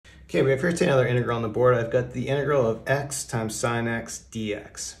Okay, we have here another integral on the board. I've got the integral of x times sine x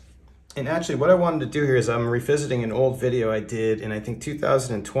dx. And actually what I wanted to do here is I'm revisiting an old video I did in I think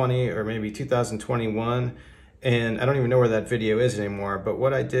 2020 or maybe 2021. And I don't even know where that video is anymore. But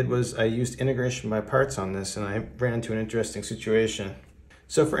what I did was I used integration by parts on this and I ran into an interesting situation.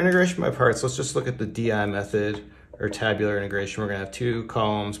 So for integration by parts, let's just look at the DI method or tabular integration. We're gonna have two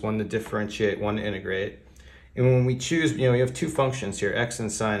columns, one to differentiate, one to integrate. And when we choose, we have two functions here, x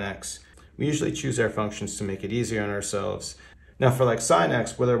and sine x. We usually choose our functions to make it easier on ourselves. Now for like sine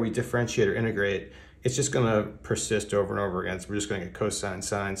x, whether we differentiate or integrate, it's just gonna persist over and over again. So we're just gonna get cosine,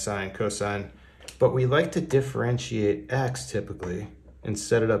 sine, sine, cosine. But we like to differentiate x typically and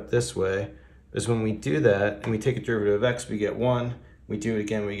set it up this way, because when we do that and we take a derivative of x, we get 1, we do it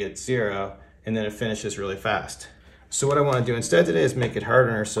again, we get 0, and then it finishes really fast. So what I wanna do instead today is make it hard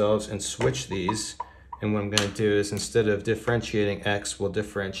on ourselves and switch these. And what I'm going to do is instead of differentiating x, we'll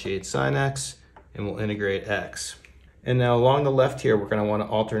differentiate sine x and we'll integrate x. And now along the left here, we're going to want to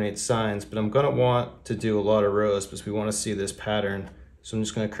alternate signs, but I'm going to want to do a lot of rows because we want to see this pattern. So I'm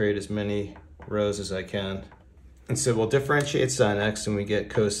just going to create as many rows as I can. And so we'll differentiate sine x and we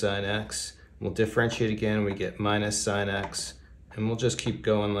get cosine x. We'll differentiate again, and we get minus sine x. And we'll just keep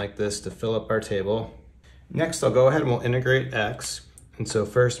going like this to fill up our table. Next, I'll go ahead and we'll integrate x. And so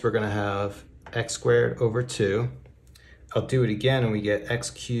first we're going to have x squared over 2. I'll do it again and we get x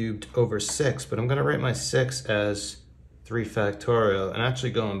cubed over 6, but I'm going to write my 6 as 3 factorial. And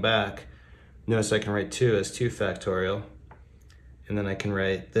actually going back, notice I can write 2 as 2 factorial. And then I can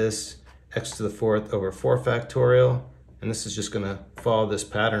write this x to the 4th over 4 factorial. And this is just going to follow this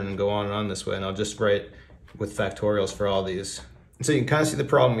pattern and go on and on this way. And I'll just write with factorials for all these. And so you can kind of see the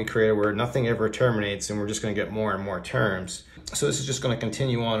problem we created where nothing ever terminates and we're just going to get more and more terms. So this is just going to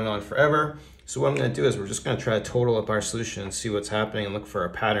continue on and on forever. So what I'm going to do is we're just going to try to total up our solution and see what's happening and look for a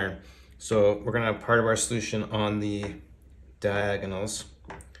pattern. So we're going to have part of our solution on the diagonals.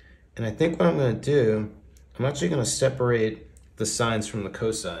 And I think what I'm going to do, I'm actually going to separate the sines from the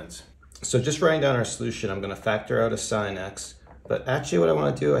cosines. So just writing down our solution, I'm going to factor out a sine x. But actually what I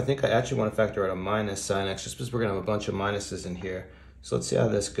want to do, I think I actually want to factor out a minus sine x just because we're going to have a bunch of minuses in here. So let's see how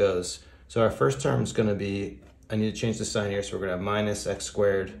this goes. So our first term is going to be, I need to change the sign here, so we're going to have minus x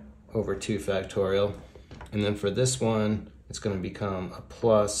squared over 2 factorial. And then for this one, it's going to become a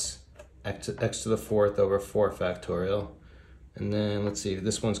plus x to the 4th over 4 factorial. And then let's see,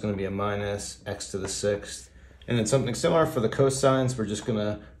 this one's going to be a minus x to the 6th. And then something similar for the cosines, we're just going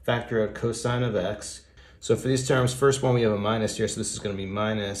to factor out cosine of x. So for these terms, first one we have a minus here, so this is going to be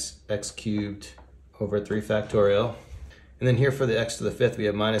minus x cubed over 3 factorial. And then here for the x to the 5th, we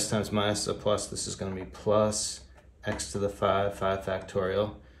have minus times minus a plus. This is going to be plus x to the 5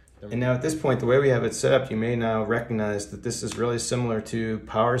 factorial. And now at this point, the way we have it set up, you may now recognize that this is really similar to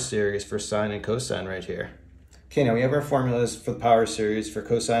power series for sine and cosine right here. Okay, now we have our formulas for the power series for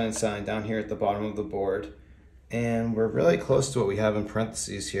cosine and sine down here at the bottom of the board. And we're really close to what we have in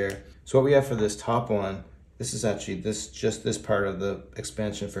parentheses here. So what we have for this top one, this is actually just this part of the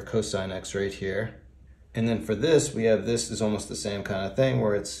expansion for cosine x right here. And then for this, we have this is almost the same kind of thing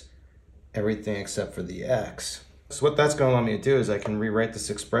where it's everything except for the x. So what that's going to allow me to do is I can rewrite this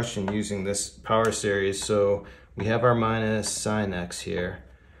expression using this power series. So we have our minus sine x here.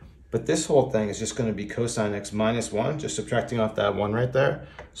 But this whole thing is just going to be cosine x minus 1, just subtracting off that 1 right there.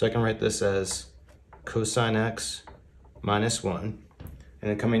 So I can write this as cosine x minus 1. And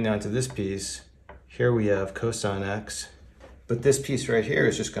then coming down to this piece, here we have cosine x. But this piece right here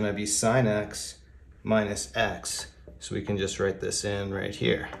is just going to be sine x minus x. So we can just write this in right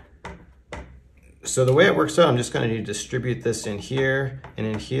here. So the way it works out, I'm just going to need to distribute this in here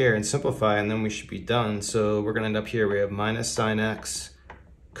and simplify, and then we should be done. So we're going to end up here, we have minus sine x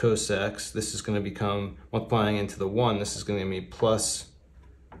cos x. This is going to become, multiplying into the 1, this is going to be plus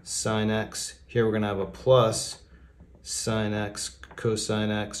sine x. Here we're going to have a plus sine x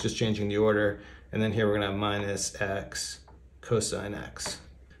cosine x, just changing the order. And then here we're going to have minus x cosine x.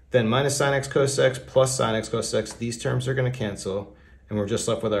 Then minus sine x cos x plus sine x cos x, these terms are going to cancel. And we're just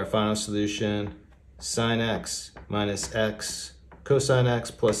left with our final solution, sine x minus x cosine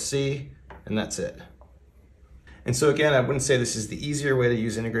x plus c, and that's it. And so again, I wouldn't say this is the easier way to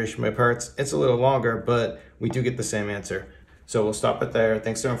use integration by parts. It's a little longer, but we do get the same answer. So we'll stop it there.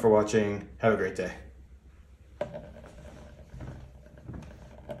 Thanks everyone for watching. Have a great day.